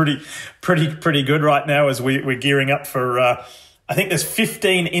sounds pretty good right now as we're gearing up for. I think there's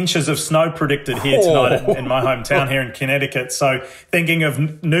 15 inches of snow predicted here tonight in my hometown here in Connecticut. So thinking of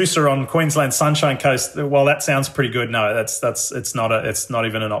Noosa on Queensland's Sunshine Coast, well, that sounds pretty good. No, it's not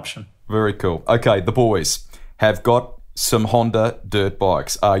even an option. Very cool. Okay, the boys have got some Honda dirt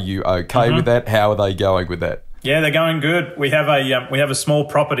bikes. Are you okay with that? How are they going with that? Yeah, they're going good. We have a small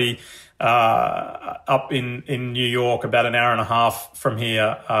property up in New York, about an hour and a half from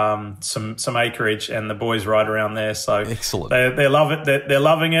here, some acreage, and the boys ride around there. So excellent. They love it. They're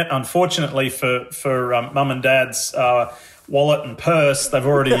loving it. Unfortunately for mum and dad's wallet and purse, they've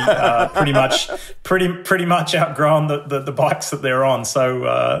already pretty much outgrown the bikes that they're on.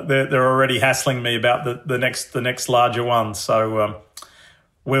 So they're already hassling me about the next larger one. So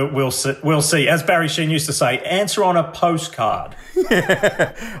we'll see. As Barry Sheen used to say, answer on a postcard.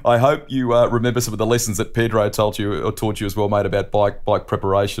 I hope you remember some of the lessons that Pedro taught you as well, mate, about bike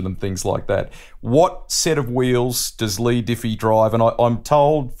preparation and things like that. What set of wheels does Leigh Diffey drive? And I'm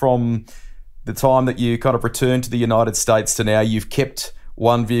told from the time that you kind of returned to the United States to now, you've kept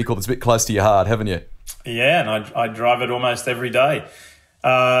one vehicle that's a bit close to your heart, haven't you? Yeah, and I drive it almost every day.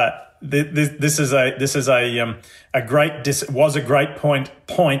 This is a great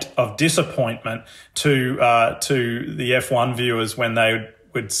point of disappointment to the F1 viewers when they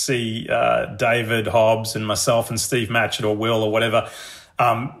would see David Hobbs and myself and Steve Matchett or Will or whatever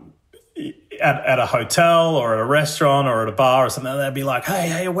at a hotel or at a restaurant or at a bar or something. They'd be like,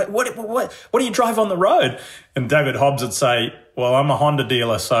 "Hey, what do you drive on the road?" And David Hobbs would say, "Well, I'm a Honda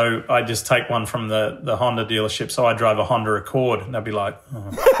dealer, so I just take one from the Honda dealership. So I drive a Honda Accord." And they'd be like, oh.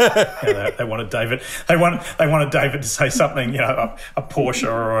 They wanted David. They wanted David to say something, a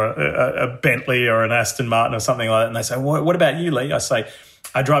Porsche or a Bentley or an Aston Martin or something like that. And they say, "What about you, Leigh?" I say,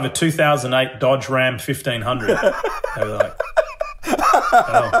 "I drive a 2008 Dodge Ram 1500." They were like,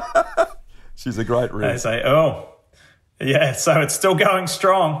 "Oh." She's a great rig. They say, "Oh, yeah." So it's still going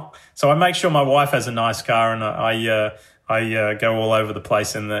strong. So I make sure my wife has a nice car, and I go all over the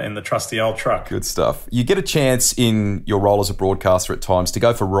place in the trusty old truck. Good stuff. You get a chance in your role as a broadcaster at times to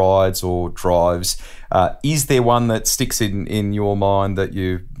go for rides or drives. Is there one that sticks in your mind that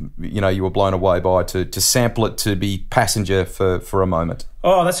you were blown away by, to sample it, to be passenger for a moment?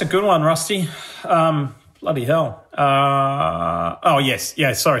 Oh, that's a good one, Rusty. Bloody hell. Oh, yes.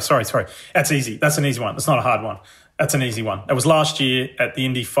 Yeah, sorry. That's easy. That's an easy one. That's not a hard one. That's an easy one. It was last year at the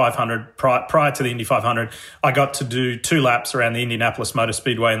Indy 500. Prior to the Indy 500, I got to do 2 laps around the Indianapolis Motor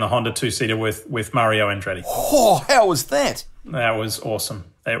Speedway in the Honda 2-seater with Mario Andretti. Oh, how was that? That was awesome.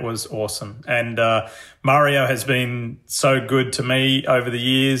 It was awesome. And Mario has been so good to me over the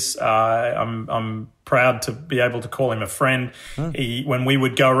years. I'm proud to be able to call him a friend. When we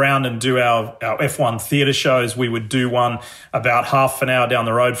would go around and do our F1 theatre shows, we would do one about half an hour down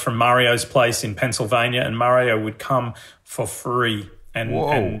the road from Mario's place in Pennsylvania, and Mario would come for free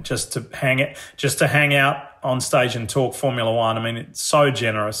and just to hang out on stage and talk Formula One. I mean, it's so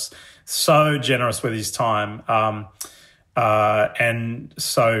generous with his time. And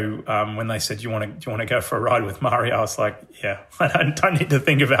so when they said, do you want to go for a ride with Mario, I was like, yeah, I don't need to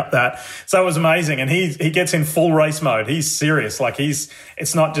think about that. So it was amazing. And he gets in full race mode. He's serious. Like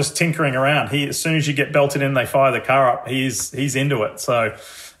it's not just tinkering around. As soon as you get belted in, they fire the car up. He's into it. So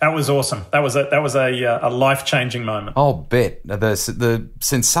that was awesome. That was a life-changing moment. I'll bet. The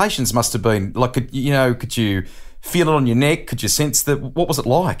sensations must have been like, could you feel it on your neck? Could you sense that? What was it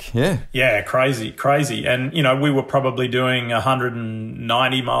like? Yeah, crazy. And we were probably doing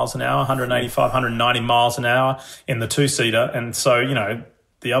 190 miles an hour, 185, 190 miles an hour in the 2-seater, and so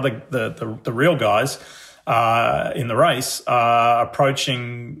the real guys in the race are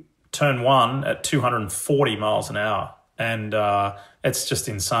approaching turn 1 at 240 miles an hour, and it's just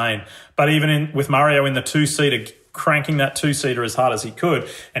insane. But even with Mario in the 2-seater, cranking that 2-seater as hard as he could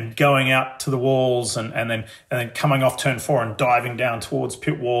and going out to the walls and then coming off turn 4 and diving down towards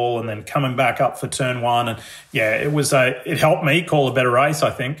pit wall and then coming back up for turn 1. And yeah, it helped me call a better race,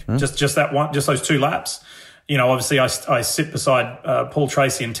 I think. Just those 2 laps. Obviously I sit beside Paul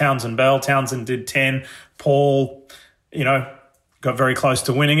Tracy and Townsend Bell. Townsend did 10. Paul, got very close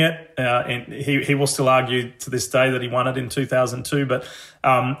to winning it. And he will still argue to this day that he won it in 2002. But,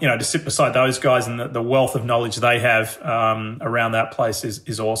 to sit beside those guys and the wealth of knowledge they have around that place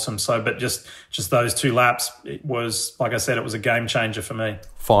is awesome. So, but just those 2 laps, it was, like I said, it was a game changer for me.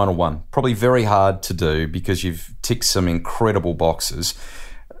 Final one. Probably very hard to do because you've ticked some incredible boxes.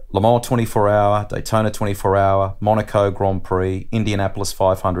 Le Mans 24-hour, Daytona 24-hour, Monaco Grand Prix, Indianapolis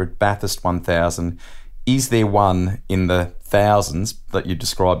 500, Bathurst 1000. Is there one in the thousands that you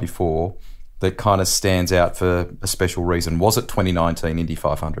described before that kind of stands out for a special reason? Was it 2019 Indy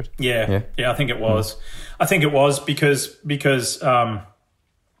 500? Yeah, I think it was. I think it was because I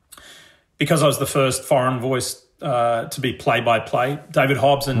was the first foreign voice to be play-by-play. David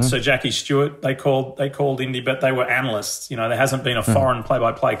Hobbs and Sir Jackie Stewart, they called Indy, but they were analysts. There hasn't been a foreign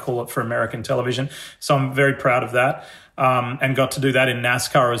play-by-play call it for American television. So I'm very proud of that. And got to do that in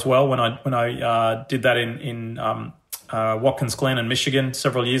NASCAR as well when I did that in Watkins Glen in Michigan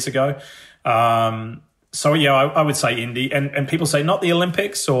several years ago. So yeah, I would say Indy, and people say not the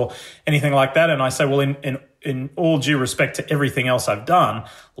Olympics or anything like that, and I say, well, in in all due respect to everything else I've done,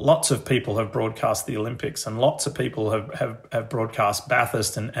 lots of people have broadcast the Olympics, and lots of people have broadcast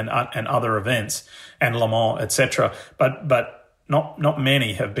Bathurst and other events and Le Mans, etc. But not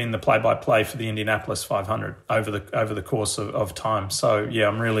many have been the play-by-play for the Indianapolis 500 over the course of time. So yeah,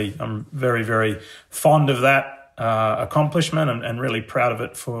 I'm very, very fond of that accomplishment and really proud of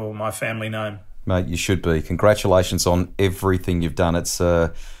it for my family name. Mate, you should be. Congratulations on everything you've done. It's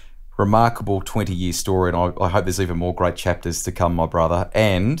a remarkable 20-year story, and I hope there's even more great chapters to come, my brother.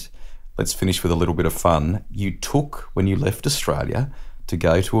 And let's finish with a little bit of fun. You took, when you left Australia to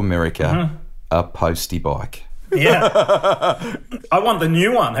go to America, a postie bike. Yeah, I want the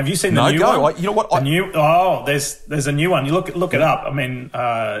new one. Have you seen the new one? You know what? There's a new one. You look it up. I mean,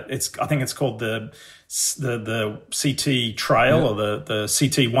 I think it's called the CT Trail or the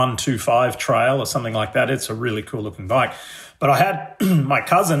CT 125 Trail or something like that. It's a really cool looking bike. But I had my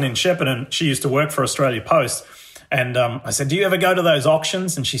cousin in Shepparton. She used to work for Australia Post. And I said, do you ever go to those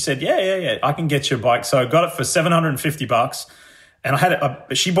auctions? And she said, yeah, I can get you a bike. So I got it for $750. And I had it.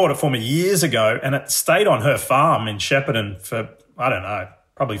 She bought it for me years ago, and it stayed on her farm in Shepparton for, I don't know,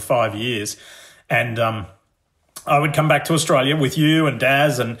 probably 5 years. And I would come back to Australia with you and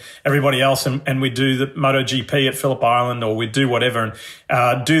Daz and everybody else, and we'd do the MotoGP at Phillip Island, or we'd do whatever,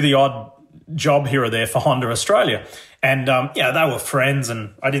 and do the odd job here or there for Honda Australia. And they were friends,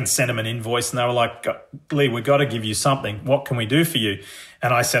 and I didn't send them an invoice, and they were like, Leigh, we've got to give you something. What can we do for you?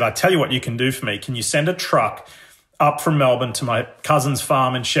 And I said, I tell you what you can do for me. Can you send a truck up from Melbourne to my cousin's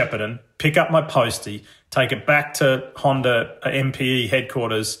farm in Shepparton, pick up my postie, take it back to Honda MPE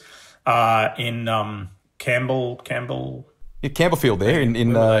headquarters in Campbellfield there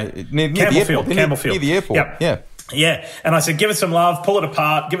near the airport. Near the airport. Yep. Yeah. And I said, give it some love, pull it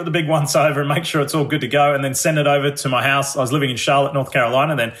apart, give it the big once over, and make sure it's all good to go, and then send it over to my house. I was living in Charlotte, North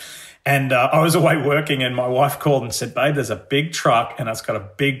Carolina then. And I was away working, and my wife called and said, babe, there's a big truck and it's got a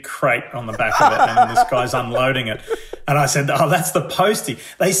big crate on the back of it, and this guy's unloading it. And I said, oh, that's the postie.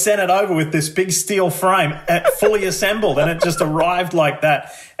 They sent it over with this big steel frame fully assembled, and it just arrived like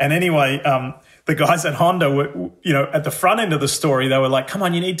that. And anyway, the guys at Honda were, at the front end of the story, they were like, come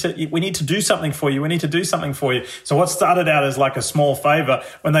on, we need to do something for you. We need to do something for you. So what started out as like a small favor,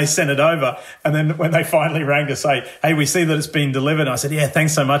 when they sent it over, and then when they finally rang to say, hey, we see that it's been delivered. And I said, yeah,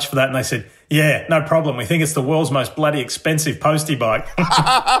 thanks so much for that. And they said, yeah, no problem. We think it's the world's most bloody expensive postie bike.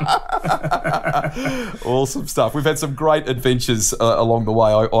 Awesome stuff. We've had some great adventures along the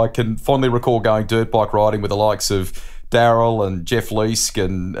way. I can fondly recall going dirt bike riding with the likes of Darryl and Jeff Leask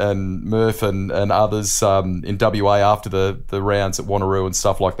and Murph and others in WA after the rounds at Wanneroo and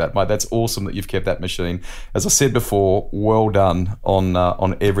stuff like that, mate. That's awesome that you've kept that machine. As I said before, well done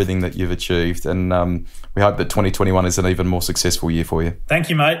on everything that you've achieved, and we hope that 2021 is an even more successful year for you. Thank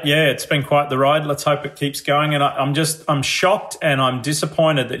you, mate. Yeah, it's been quite the ride. Let's hope it keeps going. And I'm shocked and I'm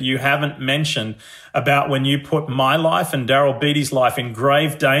disappointed that you haven't mentioned about when you put my life and Daryl Beattie's life in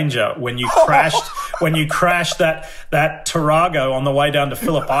grave danger when you crashed that Tarago on the way down to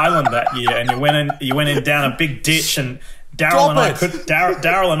Phillip Island that year, and you went in down a big ditch, and Daryl and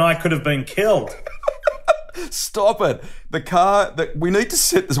I could have been killed. Stop it. The car, we need to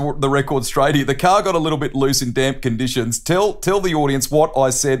set the record straight here. The car got a little bit loose in damp conditions. Tell the audience what I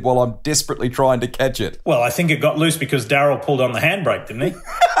said while I'm desperately trying to catch it. Well, I think it got loose because Daryl pulled on the handbrake, didn't he?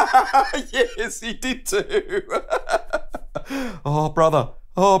 Yes, he did too. Oh, brother.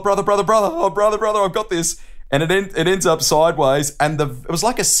 Oh, brother. Oh, brother, I've got this. And it ends up sideways, and it was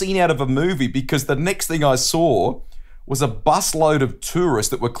like a scene out of a movie, because the next thing I saw was a busload of tourists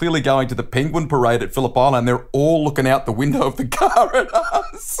that were clearly going to the Penguin Parade at Phillip Island. They're all looking out the window of the car at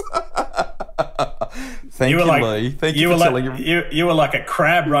us. Thank you, Leigh. Thank you for telling him. You were like a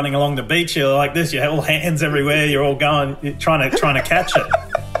crab running along the beach. You were like this. You had all hands everywhere. You're all going, trying to catch it.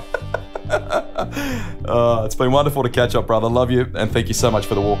 It's been wonderful to catch up, brother. Love you, and thank you so much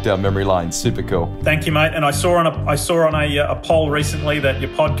for the walk down memory lane. Super cool. Thank you, mate. And I saw on a poll recently that your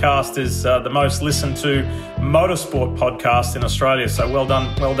podcast is the most listened to motorsport podcast in Australia. So well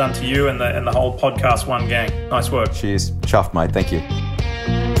done to you and the whole Podcast One gang. Nice work. Cheers, chuffed, mate. Thank you.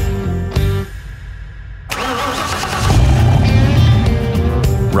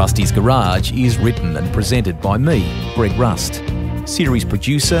 Rusty's Garage is written and presented by me, Greg Rust. Series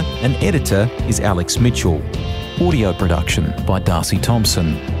producer and editor is Alex Mitchell. Audio production by Darcy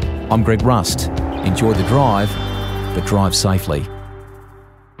Thompson. I'm Greg Rust. Enjoy the drive, but drive safely.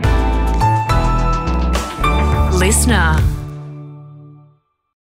 Listener.